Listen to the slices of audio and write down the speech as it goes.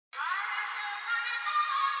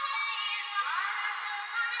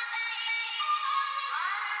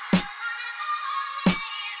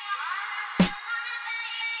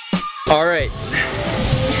Alright,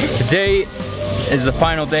 today is the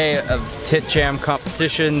final day of Tit Jam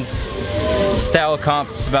competitions. Style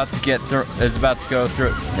comp is about to go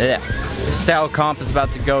through. Style comp is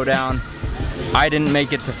about to go down. I didn't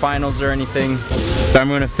make it to finals or anything, but I'm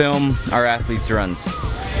going to film our athletes' runs.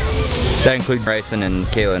 That includes Bryson and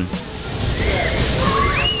Kaylin.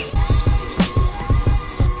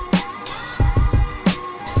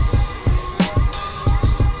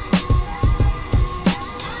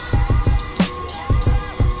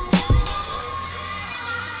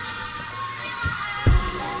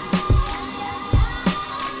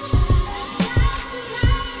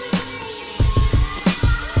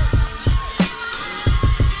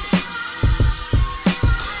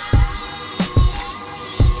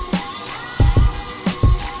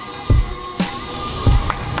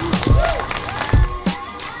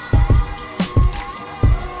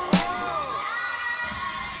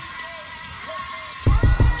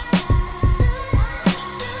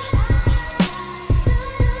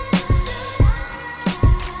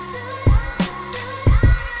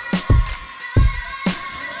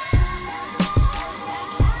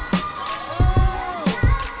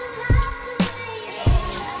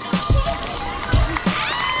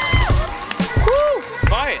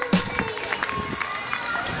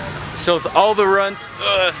 So with all the runs,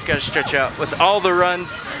 gotta stretch out. With all the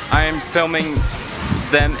runs, I am filming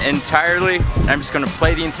them entirely. I'm just gonna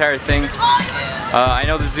play the entire thing. I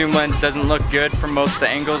know the zoom lens doesn't look good from most of the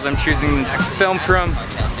angles I'm choosing to film from,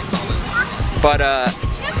 but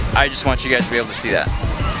I just want you guys to be able to see that.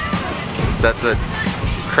 So that's a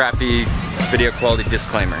crappy video quality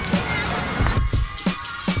disclaimer.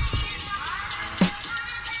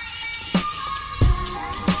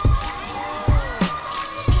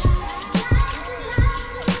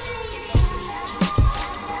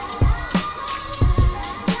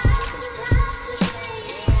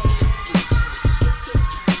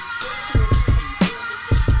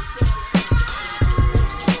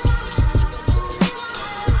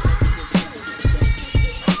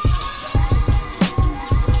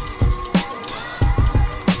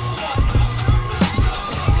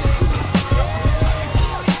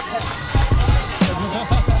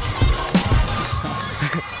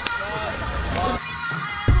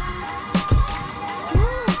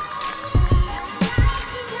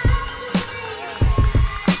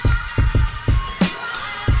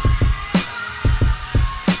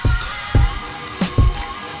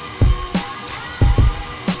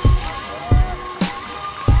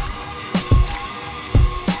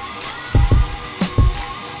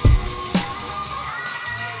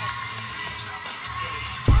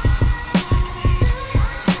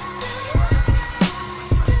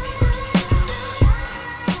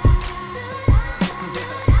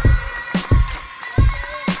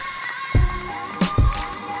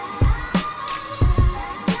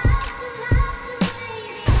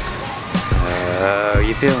 How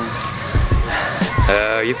you feeling?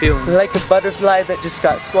 How you feeling? Like a butterfly that just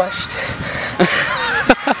got squashed.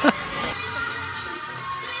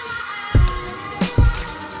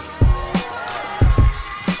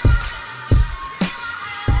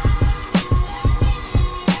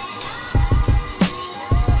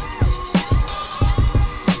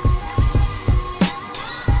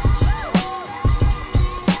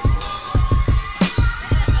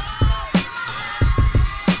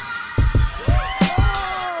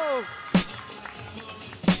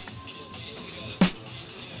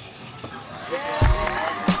 Yeah!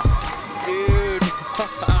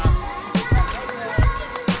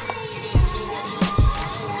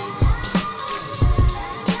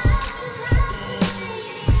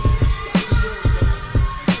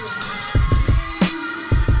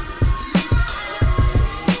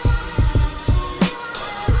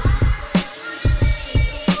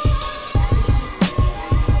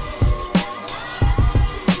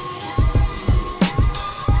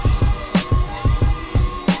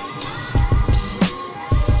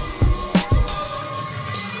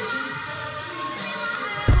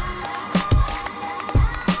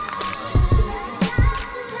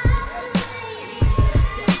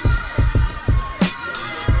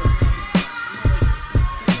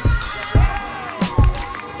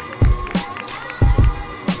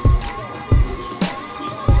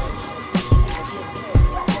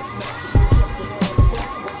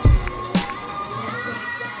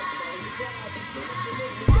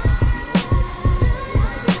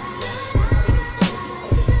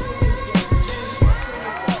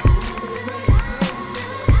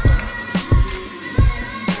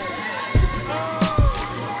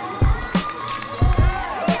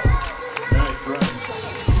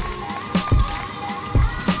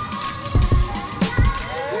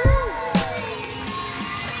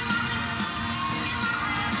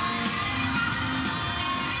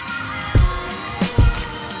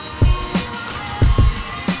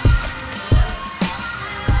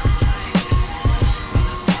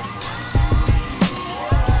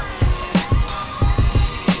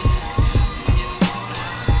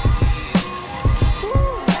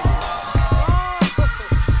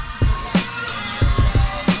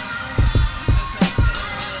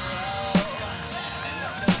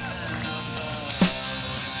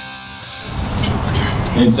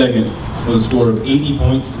 in second with a score of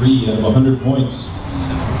 80.3 out of 100 points.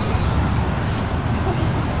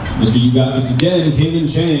 Mr. You Got This Again, Kaden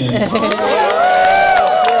Chan.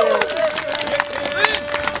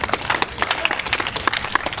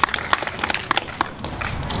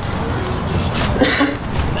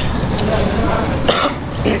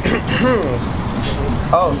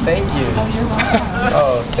 Oh, thank you.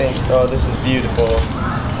 Oh, this is beautiful.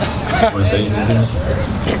 Want to say anything?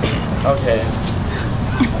 Okay.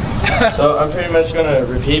 So I'm pretty much gonna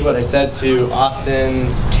repeat what I said to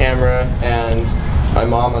Austin's camera and my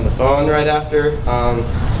mom on the phone right after.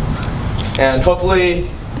 And hopefully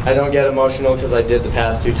I don't get emotional because I did the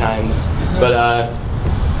past 2 times. But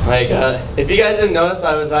if you guys didn't notice,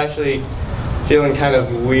 I was actually feeling kind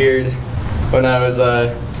of weird when I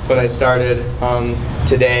started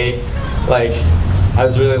today. Like, I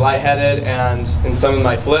was really lightheaded, and in some of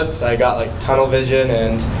my flips I got like tunnel vision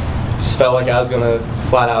and just felt like I was gonna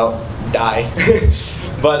flat out die.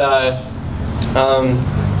 But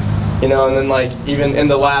you know, and then like even in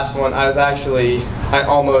the last one I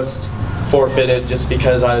almost forfeited just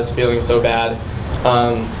because I was feeling so bad.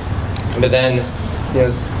 But then, you know,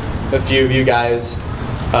 a few of you guys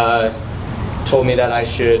told me that I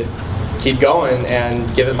should keep going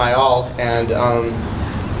and give it my all, and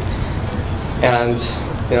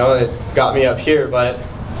you know, it got me up here. But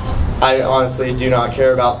I honestly do not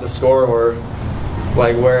care about the score or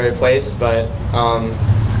like where I placed. But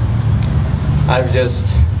I've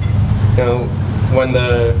just, you know, when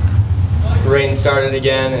the rain started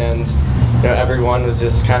again and, you know, everyone was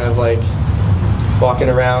just kind of like walking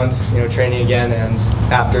around, you know, training again, and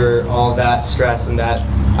after all of that stress and that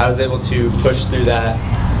I was able to push through that,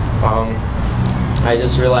 I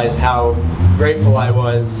just realized how grateful I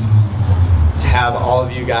was to have all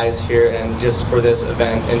of you guys here and just for this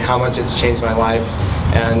event, and how much it's changed my life.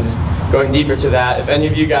 And going deeper to that, if any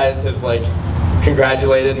of you guys have like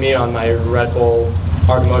congratulated me on my Red Bull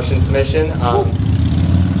Art of Motion submission,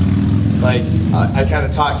 like I kind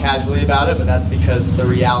of talk casually about it, but that's because the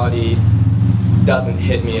reality doesn't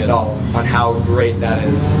hit me at all on how great that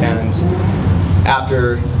is. And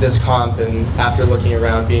after this comp and after looking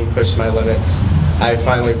around, being pushed to my limits, I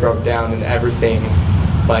finally broke down, and everything,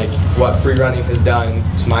 like what free running has done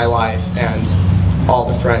to my life and all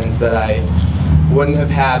the friends that I wouldn't have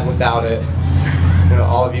had without it, you know,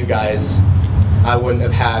 all of you guys, I wouldn't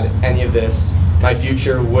have had any of this. My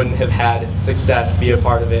future wouldn't have had success be a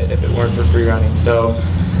part of it if it weren't for free running. So,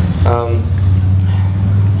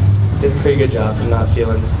 did a pretty good job. I'm not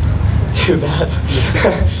feeling too bad.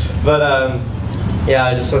 But yeah,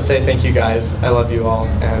 I just want to say thank you guys. I love you all,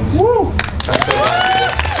 and woo! I'm so glad you're here.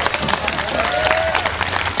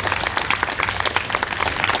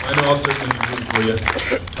 I know I'll certainly be rooting for you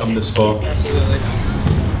come this fall. Absolutely.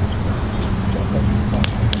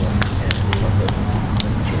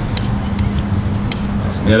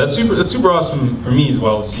 Yeah, that's super awesome for me as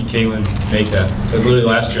well to see Kaylin make that. Because literally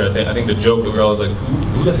last year, I think the joke that we were all like,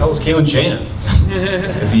 who the hell is Kaylin Chan?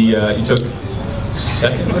 Because he took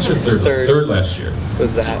second last year, third last year.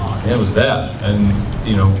 Was that? Yeah, it was that, and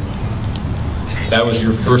you know, that was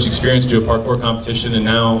your first experience to a parkour competition, and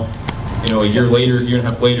now, you know, a year and a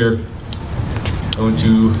half later, going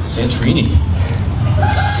to Santorini.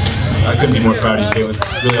 I couldn't be more proud of you, Kaylin.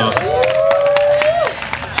 It's really awesome.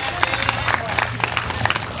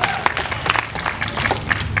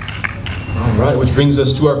 All right, which brings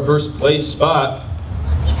us to our first place spot.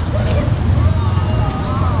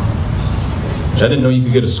 Which I didn't know you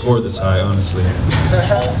could get a score this high, honestly.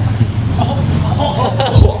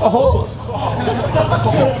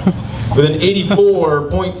 With an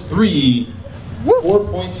 84.3, 4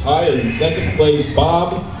 points higher than second place,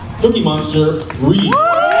 Bob Cookie Monster Reese.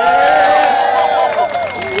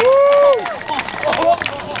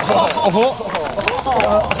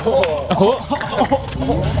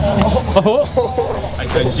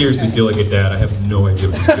 I seriously feel like a dad. I have no idea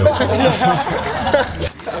what he's doing.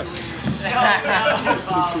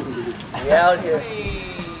 Out here.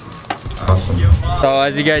 Awesome. So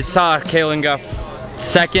as you guys saw, Kalen got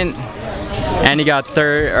second, and he got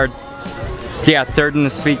third in the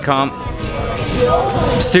speed comp.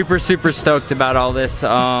 Super stoked about all this.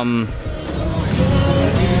 I'm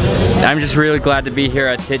just really glad to be here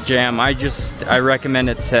at Tit Jam. I recommend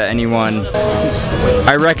it to anyone.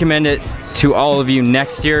 I recommend it to all of you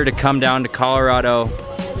next year to come down to Colorado,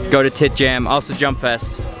 go to Tit Jam, also Jump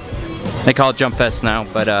Fest. They call it Jump Fest now,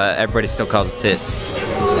 but everybody still calls it Tit.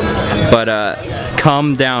 But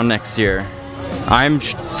come down next year. I'm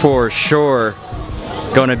for sure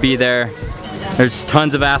gonna be there. There's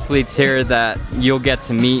tons of athletes here that you'll get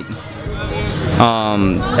to meet.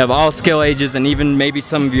 of all skill ages, and even maybe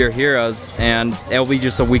some of your heroes, and it'll be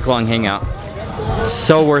just a week-long hangout. It's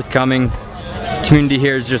so worth coming. Community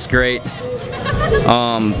here is just great.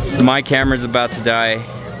 My camera's about to die.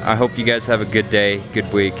 I hope you guys have a good day,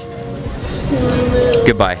 good week.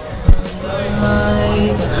 Goodbye.